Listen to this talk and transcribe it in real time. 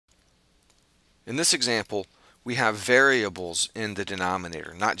In this example, we have variables in the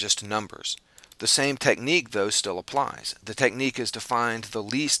denominator, not just numbers. The same technique, though, still applies. The technique is to find the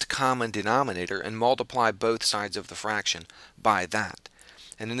least common denominator and multiply both sides of the fraction by that.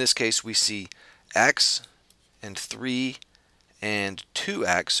 And in this case, we see x and 3 and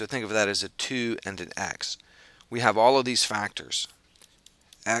 2x, so think of that as a 2 and an x. We have all of these factors,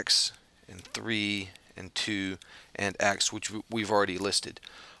 x and 3 and 2 and x, which we've already listed.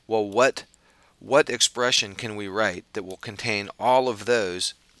 Well, what expression can we write that will contain all of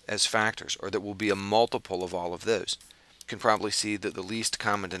those as factors, or that will be a multiple of all of those? You can probably see that the least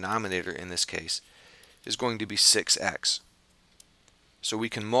common denominator in this case is going to be 6x. So we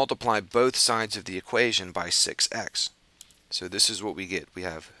can multiply both sides of the equation by 6x. So this is what we get. We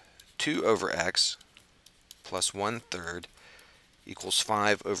have 2 over x plus 1/3 equals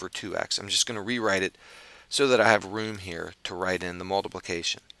 5 over 2x. I'm just going to rewrite it so that I have room here to write in the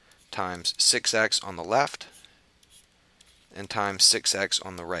multiplication, times 6x on the left and times 6x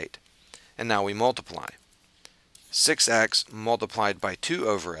on the right. And now we multiply. 6x multiplied by 2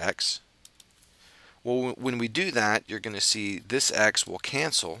 over x. Well, when we do that, you're going to see this x will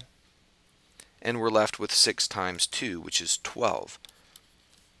cancel, and we're left with 6 times 2, which is 12.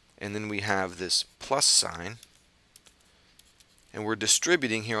 And then we have this plus sign, and we're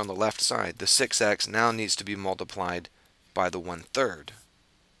distributing here on the left side. The 6x now needs to be multiplied by the 1/3.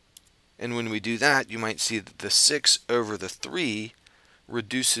 And when we do that, you might see that the 6 over the 3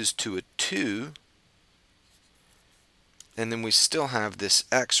 reduces to a 2, and then we still have this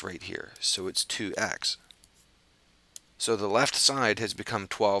x right here, so it's 2x. So the left side has become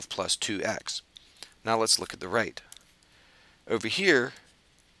 12 plus 2x. Now let's look at the right. Over here,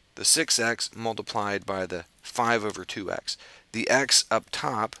 the 6x multiplied by the 5 over 2x. The x up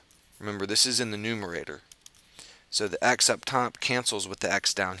top, remember this is in the numerator, so the x up top cancels with the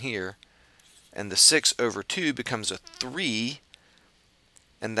x down here, and the 6 over 2 becomes a 3,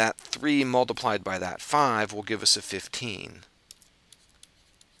 and that 3 multiplied by that 5 will give us a 15.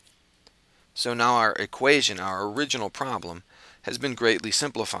 So now our equation, our original problem, has been greatly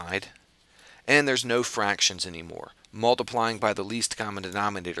simplified, and there's no fractions anymore. Multiplying by the least common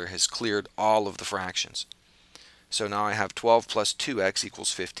denominator has cleared all of the fractions. So now I have 12 plus 2x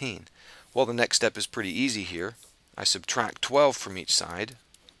equals 15. Well, the next step is pretty easy here. I subtract 12 from each side,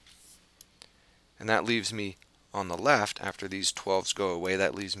 and that leaves me on the left, after these 12s go away,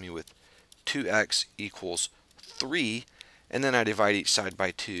 that leaves me with 2x equals 3, and then I divide each side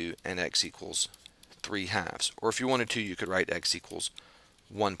by 2, and x equals 3/2. Or if you wanted to, you could write x equals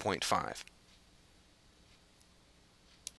 1.5.